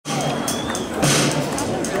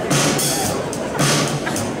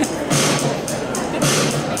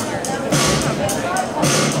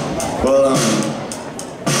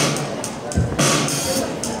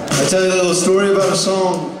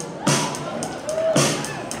song.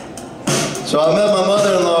 So I met my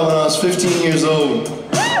mother-in-law when I was 15 years old.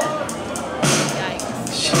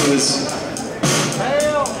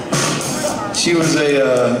 She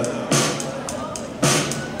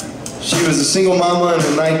was a single mama and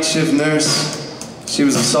a night shift nurse. She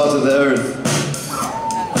was the salt of the earth.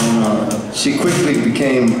 And, she quickly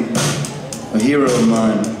became a hero of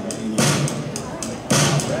mine.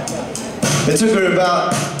 It took her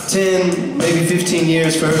about 10, maybe 15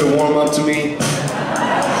 years for her to warm up to me.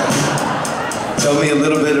 Tell me a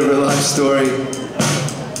little bit of her life story.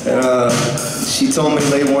 And she told me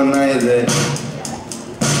late one night that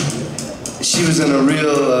she was in a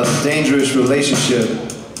real dangerous relationship.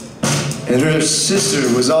 And her sister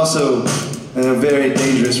was also in a very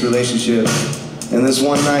dangerous relationship. And this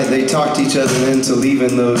one night they talked each other into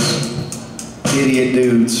leaving those idiot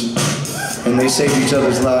dudes. And they saved each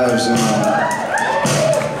other's lives.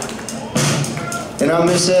 And I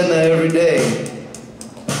miss Edna every day.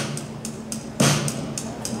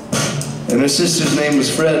 And her sister's name was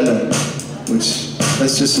Fredna, which,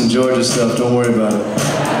 that's just some Georgia stuff, don't worry about it.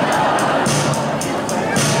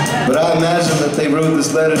 But I imagine that they wrote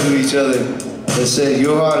this letter to each other that said,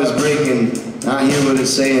 your heart is breaking, I hear what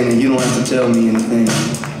it's saying, and you don't have to tell me anything.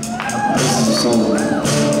 This is a song.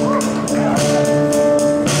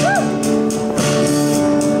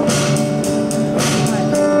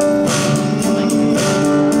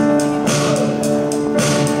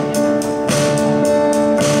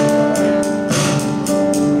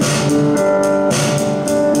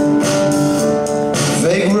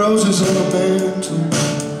 Roses on the mantle,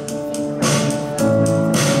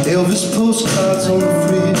 Elvis postcards on the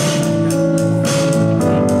fridge.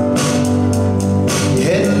 Your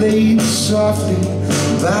head laid softly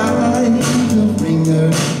by the ringer,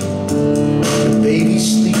 the baby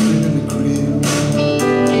sleeping in the crib.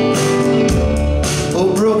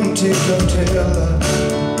 Oh, broken teardrop teller,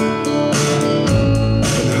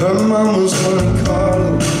 and her mama's Monte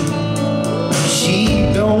Carlo. She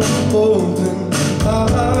don't open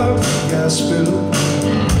gas bill,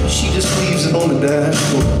 she just leaves it on the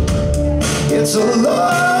dashboard. It's a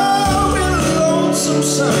lonely, lonesome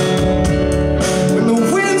sight when the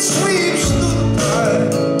wind sweeps through the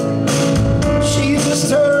pine. She just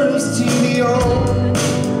turns the TV on,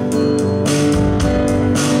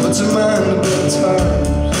 puts her mind to bedtime.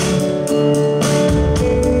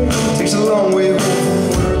 Takes a long way home from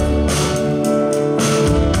work.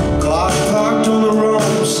 Clock parked on the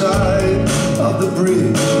wrong side of the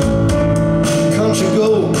bridge. Country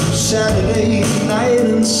goes Saturday night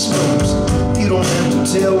and smokes. You don't have to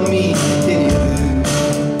tell me anything.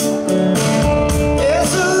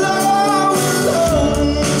 It's a long,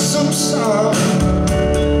 lonesome song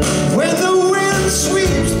when the wind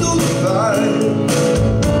sweeps through the vine.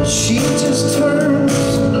 She just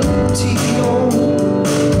turns the TV on,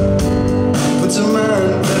 puts her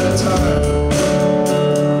mind at a time.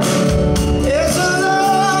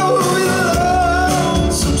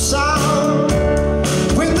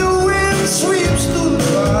 Sweeps through the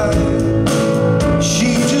fire.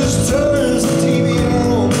 She just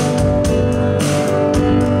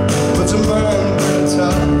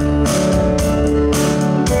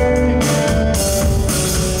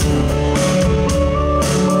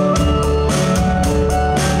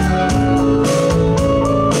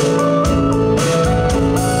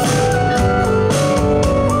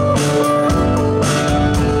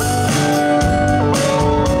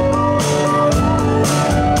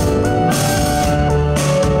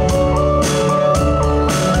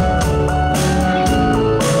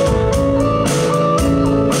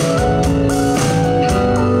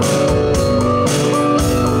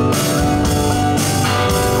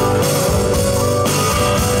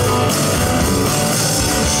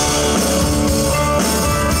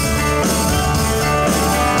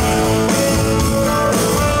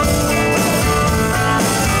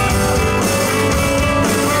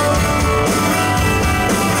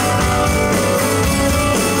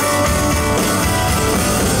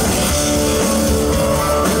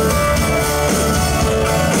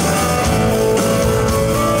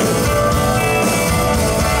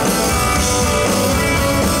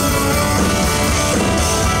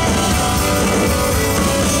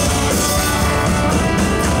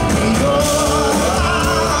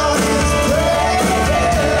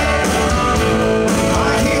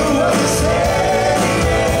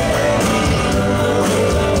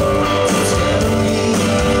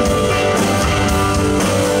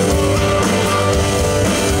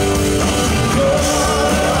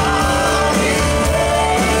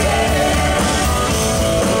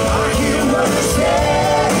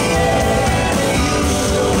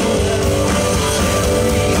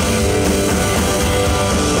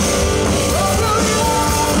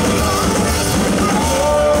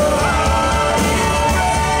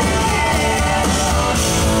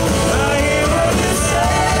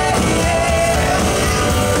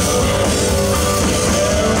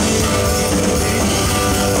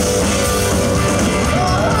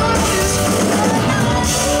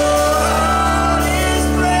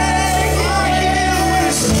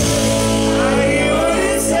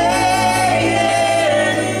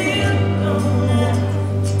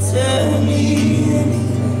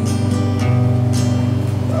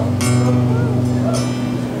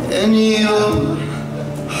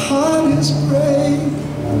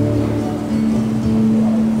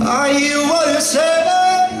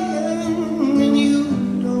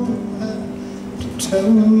tell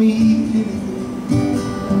me anything.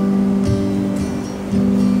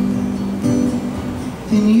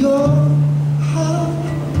 And your heart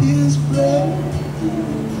is breaking.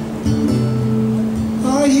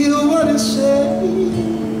 I hear what it says,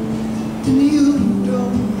 and you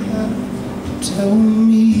don't have to tell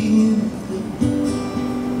me anything.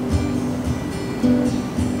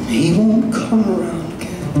 He won't come around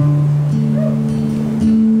again.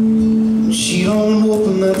 She don't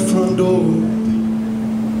open that front door.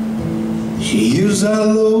 She hears that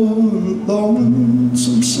low and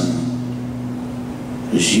lonesome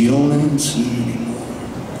sound, but she don't answer.